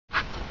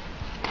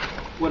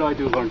What do I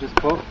do, Lauren? Just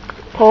pull?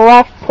 Pull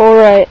left, pull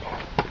right.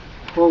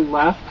 Pull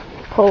left?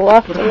 Pull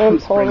left and then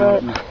pull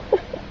right.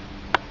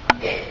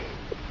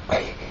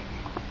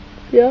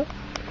 Yeah.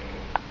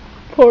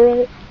 Pull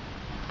right.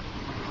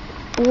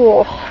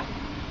 Whoa.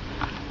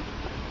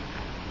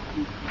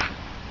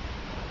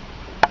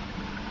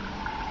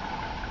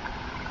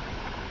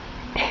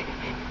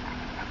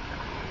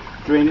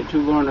 Drain it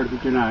too, Lauren, or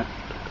did you not?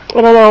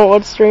 I don't know,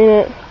 let's drain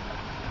it.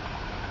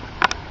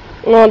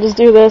 No, just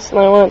do this, and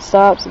then when it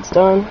stops, it's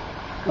done.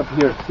 Up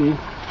here, see?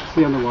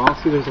 See on the wall?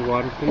 See there's a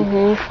water thing?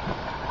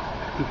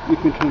 Mm-hmm. You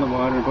can turn the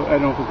water, but I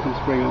don't know if it comes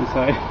spraying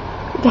outside.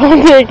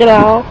 Don't take it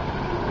out.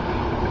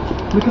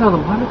 Look at all the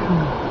water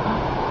coming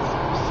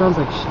out. Sounds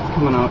like shit's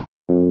coming out.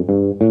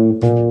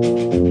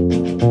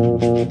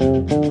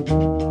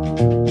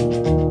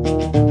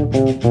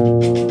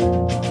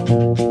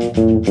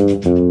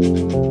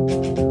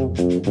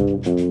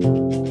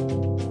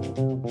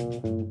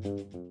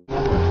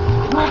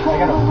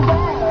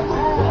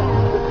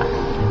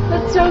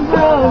 That's so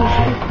gross.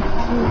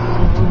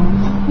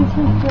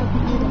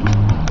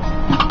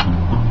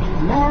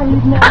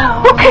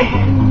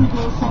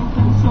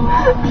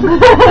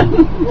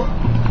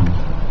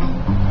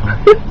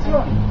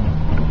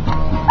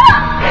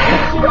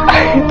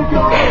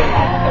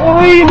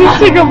 Oh, you just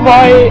took a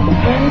bite.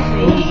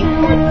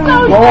 So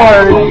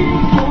Lord!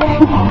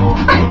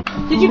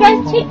 Did you guys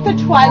take the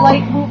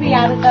Twilight movie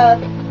out of the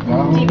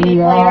DVD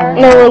player?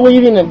 No, we're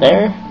leaving it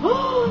there.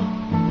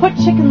 Put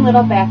Chicken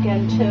Little back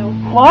in too.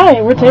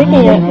 Why? We're taking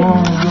it.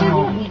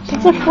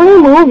 It's a free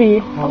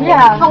movie.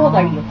 Yeah. How old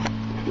are you?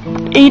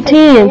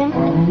 18.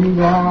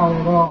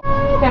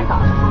 Back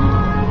off.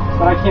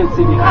 But I can't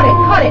see behind.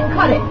 Cut it,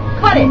 cut it,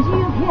 cut it, cut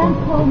it.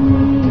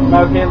 Am I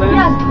okay, Liz?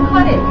 Yes,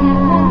 cut it.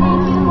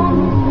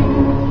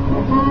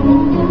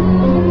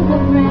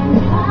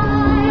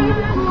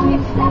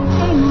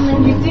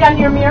 You see on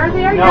your mirror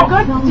there? No. You're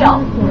good still.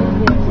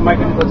 Am I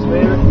going to go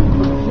straight?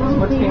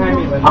 What's behind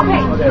me, Liz?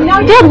 Okay, Oh, there.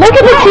 now Dad, look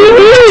at the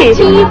TV!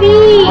 TV.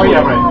 Oh, yeah,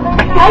 right.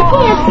 I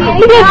can't see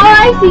anything. All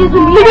I see is the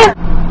mirror.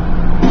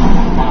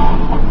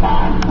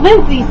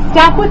 Lindsay,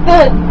 stop with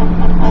the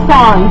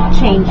song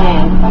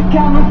changing.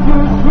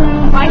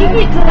 Why do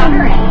you get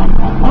stuttering?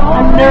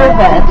 I'm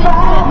nervous.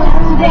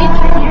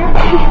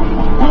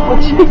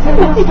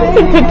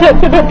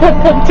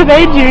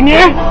 Today,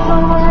 Junior.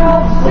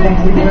 Did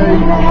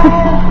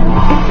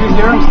you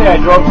hear him say I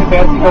drove too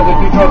fast? Because if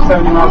you drove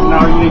 70 miles an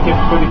hour, you didn't get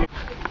pretty good.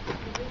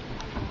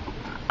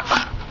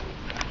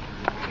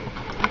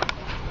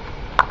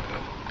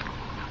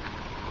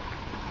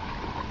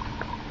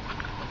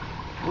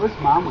 Where's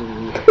Mom when you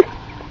need her?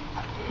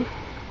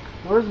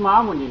 Where's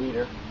Mom when you need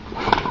her?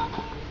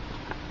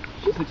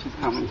 She said she's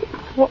coming.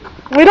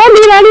 We don't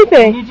need I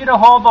anything. need you to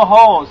hold the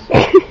hose.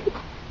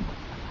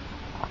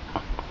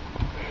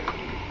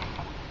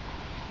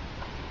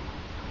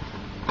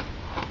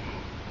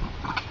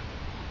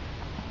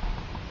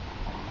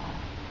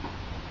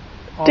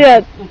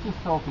 Dad. It's just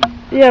soapy.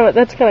 Yeah, but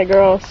that's kind of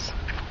gross.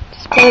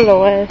 Just put it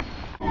away.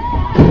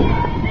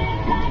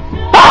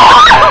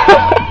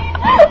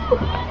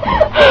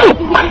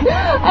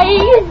 I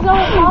ate it so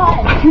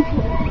hot.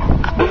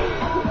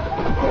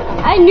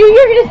 I knew you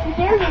were gonna sit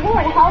there.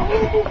 Lauren, help me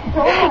with this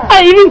door.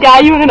 I even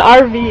got you in an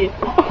RV.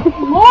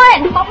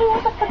 Lauren, help me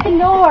with the freaking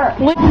door.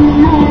 I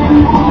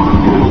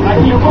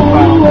need a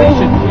bottle. They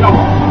should, you know,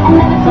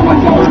 someone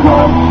can learn how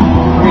to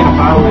create a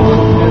bottle.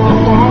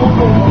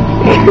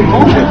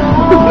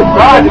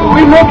 God, if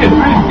we make it 3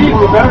 feet,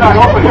 we better not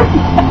open it.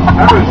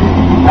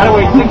 Gotta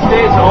wait 6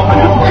 days to open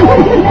it.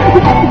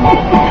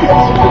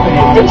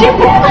 Did you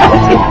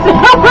realize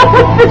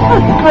this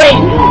is great?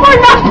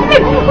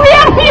 We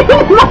haven't even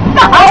left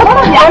the house. What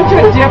a bunch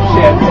of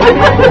dipshits.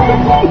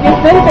 You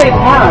think they'd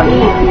learn.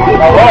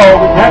 Hello,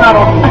 they're not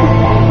opening.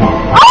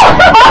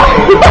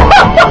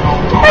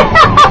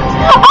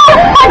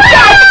 Oh my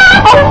God!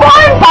 A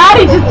foreign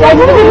body just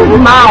exited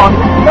his mouth.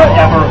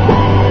 Whatever.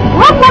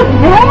 What was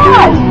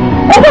that?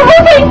 Oh, we're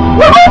moving!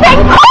 We're moving!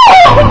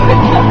 Oh!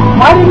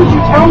 Why didn't you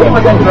tell me it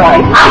was in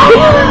dry? I'm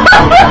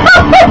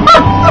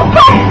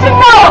supposed to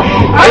know!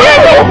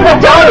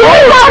 Don't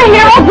get out of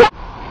here!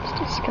 It's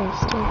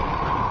disgusting.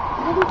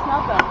 It doesn't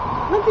smell good.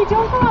 Lindsay,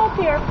 don't go out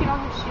there if you don't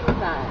have shoes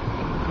on.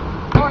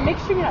 Or make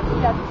sure you're not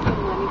stepping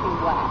in anything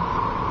wet.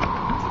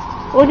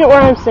 Look at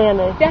where I'm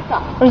standing. Back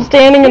up. I'm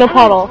standing in a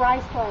puddle. Dry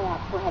slab,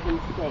 for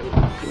heaven's sake.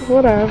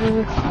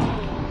 Whatever.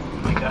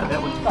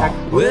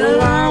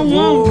 Well, I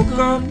woke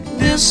up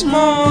this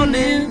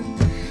morning,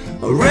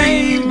 a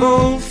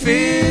rainbow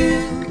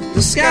filled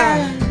the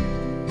sky.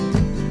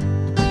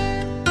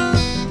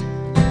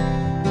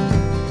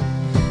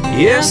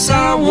 Yes,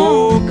 I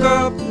woke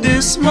up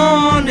this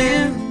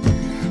morning,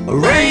 a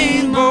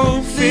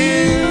rainbow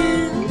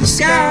filled the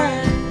sky.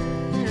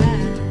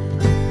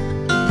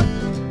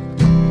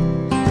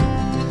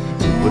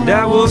 But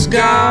that was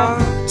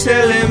God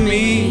telling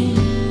me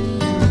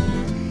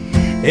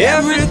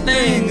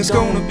everything is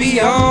gonna be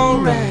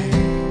alright.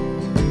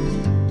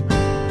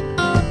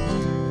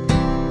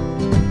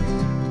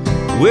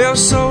 Well,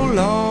 so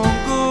long,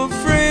 good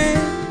friend,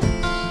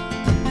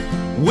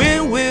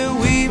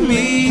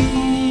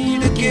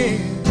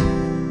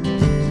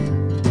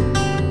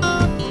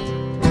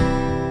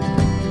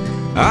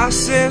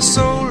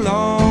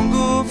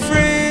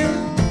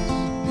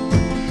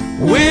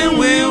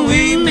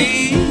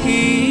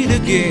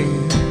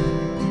 again.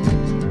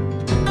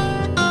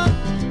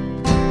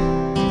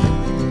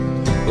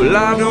 Well,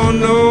 I don't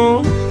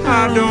know,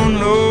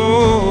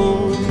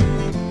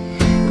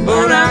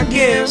 but I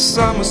guess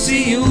I'ma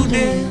see you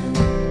then.